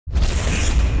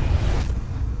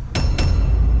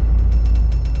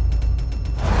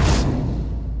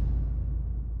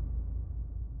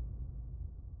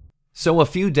So a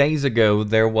few days ago,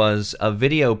 there was a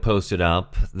video posted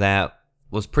up that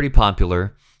was pretty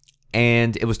popular,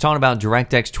 and it was talking about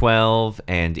DirectX 12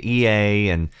 and EA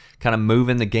and kind of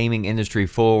moving the gaming industry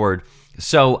forward.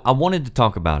 So I wanted to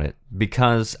talk about it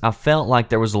because I felt like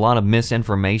there was a lot of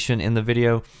misinformation in the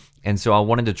video, and so I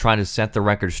wanted to try to set the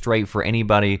record straight for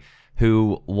anybody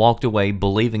who walked away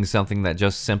believing something that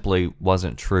just simply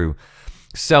wasn't true.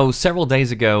 So several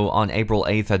days ago on April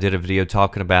 8th, I did a video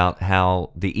talking about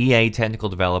how the EA technical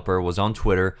developer was on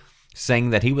Twitter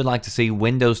saying that he would like to see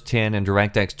Windows 10 and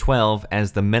DirectX 12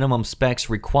 as the minimum specs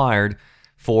required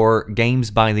for games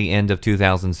by the end of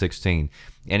 2016.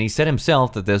 And he said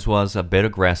himself that this was a bit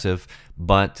aggressive,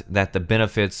 but that the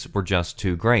benefits were just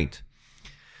too great.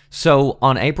 So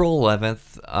on April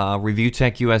 11th, Review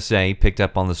Tech USA picked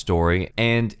up on the story,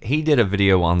 and he did a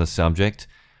video on the subject,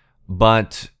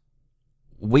 but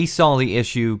we saw the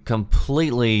issue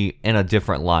completely in a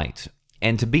different light.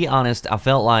 And to be honest, I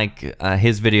felt like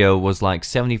his video was like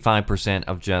 75%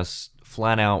 of just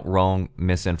flat out wrong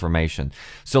misinformation.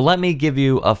 So let me give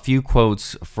you a few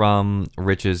quotes from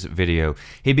Rich's video.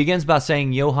 He begins by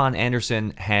saying Johan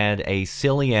Anderson had a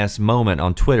silly ass moment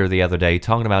on Twitter the other day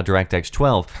talking about DirectX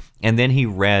 12, and then he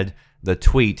read the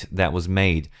tweet that was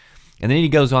made. And then he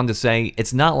goes on to say,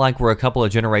 it's not like we're a couple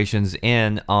of generations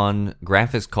in on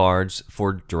graphics cards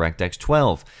for DirectX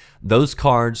 12. Those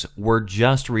cards were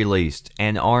just released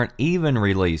and aren't even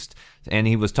released. And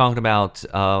he was talking about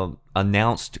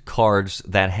announced cards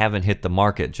that haven't hit the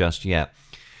market just yet.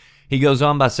 He goes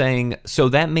on by saying, so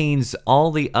that means all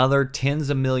the other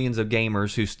tens of millions of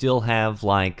gamers who still have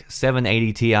like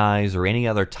 780 Ti's or any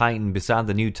other Titan beside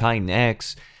the new Titan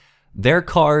X, their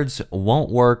cards won't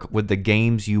work with the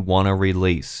games you want to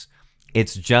release.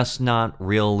 It's just not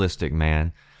realistic,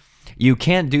 man. You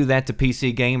can't do that to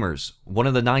PC gamers. One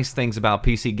of the nice things about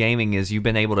PC gaming is you've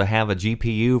been able to have a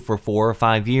GPU for 4 or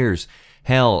 5 years.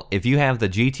 Hell, if you have the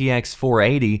GTX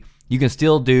 480, you can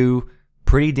still do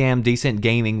pretty damn decent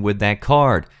gaming with that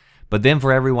card. But then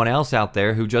for everyone else out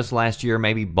there who just last year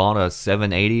maybe bought a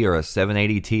 780 or a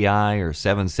 780 Ti or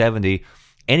 770,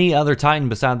 any other Titan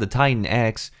beside the Titan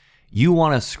X, you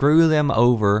want to screw them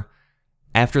over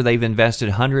after they've invested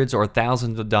hundreds or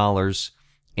thousands of dollars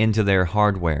into their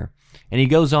hardware. And he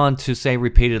goes on to say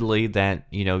repeatedly that,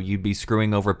 you know, you'd be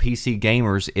screwing over PC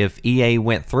gamers if EA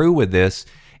went through with this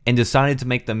and decided to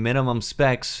make the minimum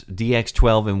specs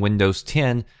DX12 and Windows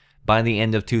 10 by the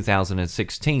end of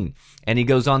 2016. And he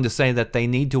goes on to say that they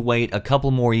need to wait a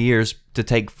couple more years to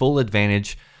take full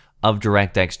advantage of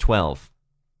DirectX 12.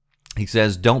 He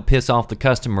says, don't piss off the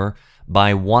customer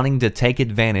by wanting to take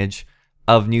advantage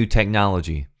of new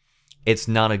technology. It's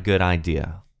not a good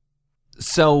idea.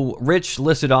 So Rich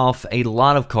listed off a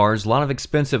lot of cards, a lot of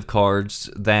expensive cards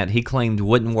that he claimed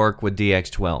wouldn't work with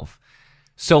DX12.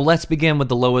 So let's begin with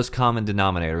the lowest common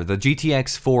denominator, the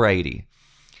GTX 480.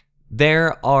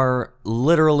 There are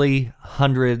literally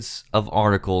hundreds of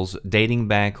articles dating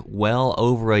back well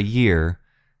over a year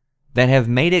that have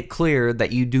made it clear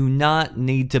that you do not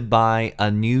need to buy a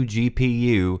new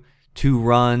GPU to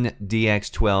run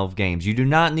DX12 games. You do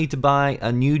not need to buy a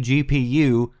new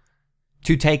GPU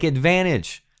to take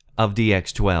advantage of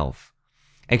DX12.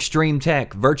 Extreme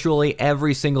Tech, virtually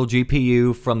every single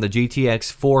GPU from the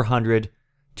GTX 400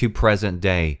 to present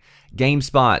day.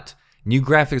 GameSpot, new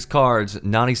graphics cards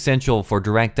not essential for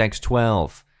DirectX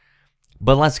 12.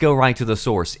 But let's go right to the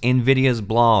source, NVIDIA's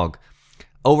blog.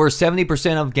 Over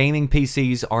 70% of gaming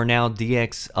PCs are now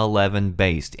DX11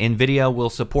 based. NVIDIA will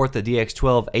support the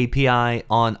DX12 API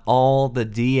on all the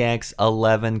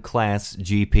DX11 class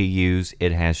GPUs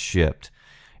it has shipped.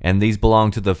 And these belong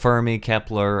to the Fermi,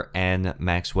 Kepler, and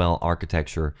Maxwell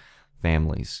architecture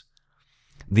families.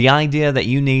 The idea that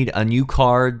you need a new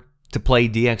card to play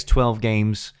DX12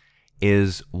 games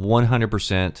is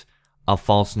 100% a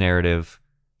false narrative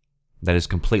that is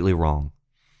completely wrong.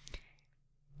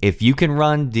 If you can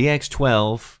run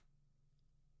DX12,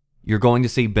 you're going to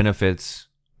see benefits,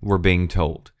 we're being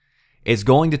told. It's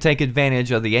going to take advantage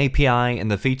of the API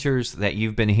and the features that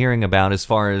you've been hearing about as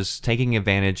far as taking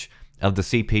advantage of the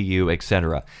CPU,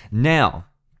 etc. Now,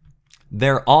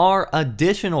 there are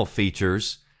additional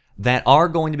features that are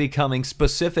going to be coming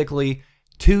specifically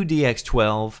to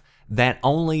DX12 that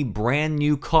only brand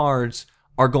new cards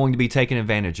are going to be taken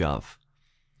advantage of.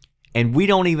 And we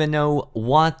don't even know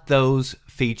what those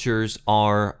features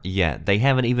are yet. They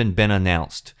haven't even been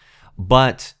announced.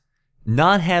 But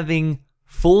not having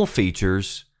full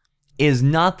features is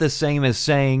not the same as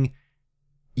saying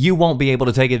you won't be able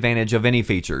to take advantage of any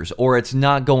features, or it's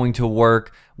not going to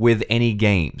work with any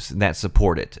games that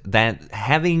support it. That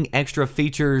having extra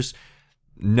features,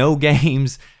 no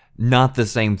games, not the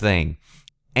same thing.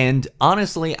 And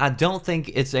honestly, I don't think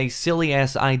it's a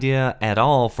silly-ass idea at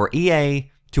all for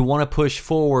EA to want to push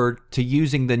forward to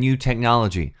using the new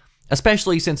technology,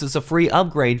 especially since it's a free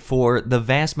upgrade for the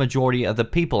vast majority of the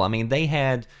people. I mean, they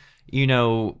had, you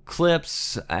know,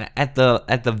 clips at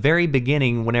the very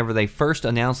beginning whenever they first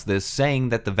announced this saying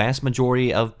that the vast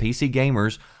majority of PC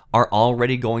gamers are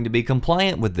already going to be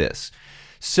compliant with this.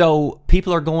 So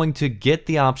people are going to get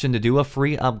the option to do a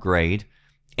free upgrade,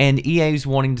 and EA's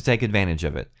wanting to take advantage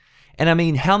of it. And I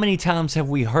mean, how many times have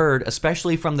we heard,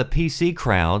 especially from the PC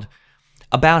crowd,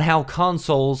 about how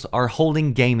consoles are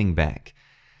holding gaming back?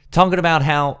 Talking about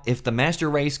how if the master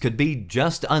race could be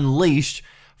just unleashed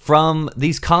from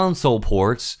these console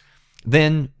ports,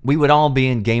 then we would all be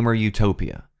in gamer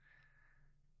utopia.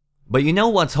 But you know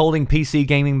what's holding PC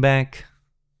gaming back?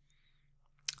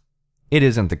 It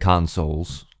isn't the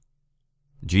consoles.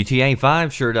 GTA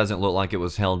 5 sure doesn't look like it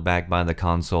was held back by the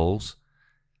consoles.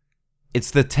 It's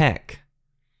the tech.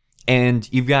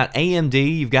 And you've got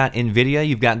AMD, you've got Nvidia,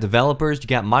 you've got developers, you've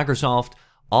got Microsoft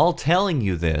all telling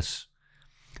you this.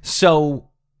 So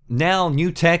now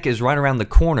new tech is right around the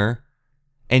corner,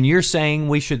 and you're saying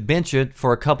we should bench it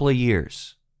for a couple of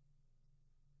years.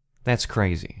 That's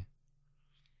crazy.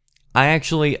 I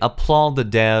actually applaud the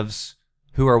devs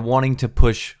who are wanting to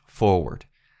push forward.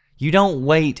 You don't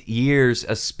wait years,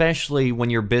 especially when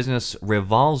your business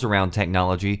revolves around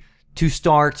technology, to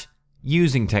start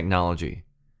using technology.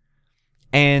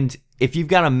 And if you've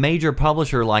got a major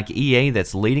publisher like EA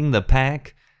that's leading the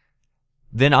pack,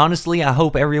 then honestly, I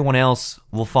hope everyone else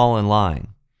will fall in line.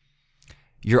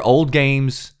 Your old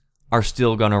games are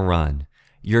still going to run.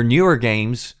 Your newer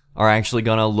games are actually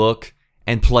going to look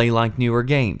and play like newer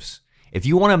games. If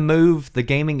you want to move the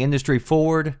gaming industry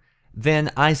forward,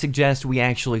 then I suggest we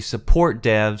actually support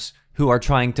devs who are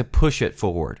trying to push it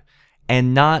forward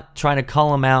and not trying to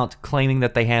call them out claiming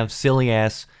that they have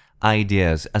silly-ass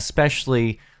ideas,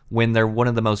 especially when they're one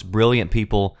of the most brilliant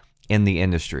people in the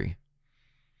industry.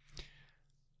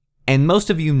 And most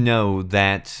of you know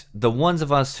that the ones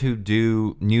of us who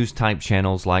do news-type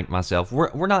channels like myself,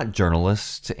 we're not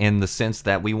journalists in the sense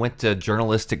that we went to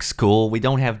journalistic school. We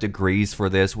don't have degrees for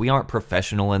this. We aren't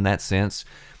professional in that sense.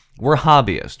 We're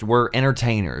hobbyists, we're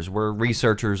entertainers, we're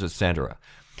researchers, etc.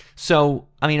 So,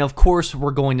 I mean, of course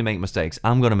we're going to make mistakes.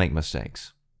 I'm going to make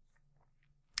mistakes.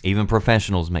 Even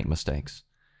professionals make mistakes.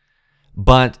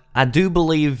 But I do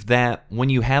believe that when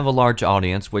you have a large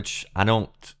audience, which I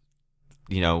don't,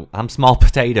 you know, I'm small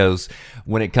potatoes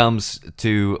when it comes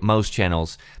to most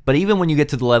channels. But even when you get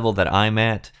to the level that I'm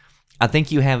at, I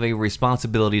think you have a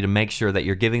responsibility to make sure that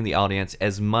you're giving the audience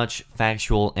as much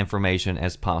factual information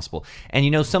as possible. And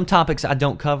you know, some topics I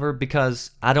don't cover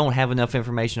because I don't have enough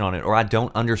information on it, or I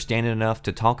don't understand it enough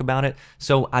to talk about it,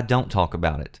 so I don't talk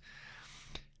about it.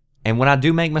 And when I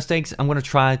do make mistakes, I'm going to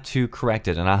try to correct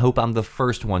it, and I hope I'm the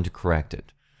first one to correct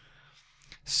it.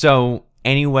 So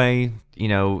anyway, you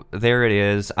know, there it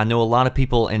is. I know a lot of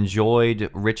people enjoyed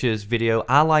Rich's video.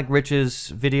 I like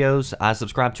Rich's videos. I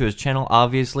subscribe to his channel,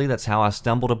 obviously. That's how I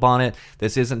stumbled upon it.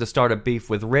 This isn't to start a beef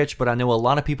with Rich, but I know a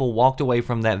lot of people walked away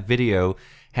from that video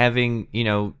having, you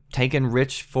know, taken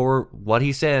Rich for what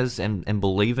he says and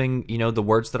believing, you know, the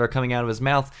words that are coming out of his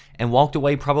mouth, and walked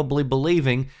away probably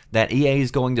believing that EA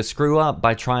is going to screw up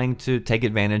by trying to take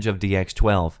advantage of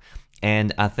DX12.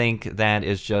 And I think that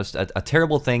is just a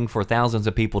terrible thing for thousands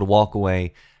of people to walk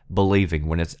away believing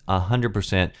when it's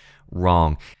 100%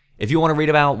 wrong. If you want to read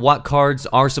about what cards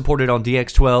are supported on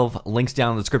DX12, links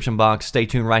down in the description box. Stay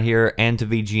tuned right here and to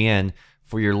VGN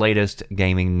for your latest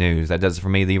gaming news. That does it for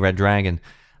me, the Red Dragon.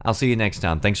 I'll see you next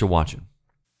time. Thanks for watching.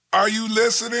 Are you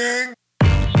listening?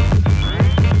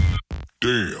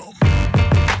 Damn.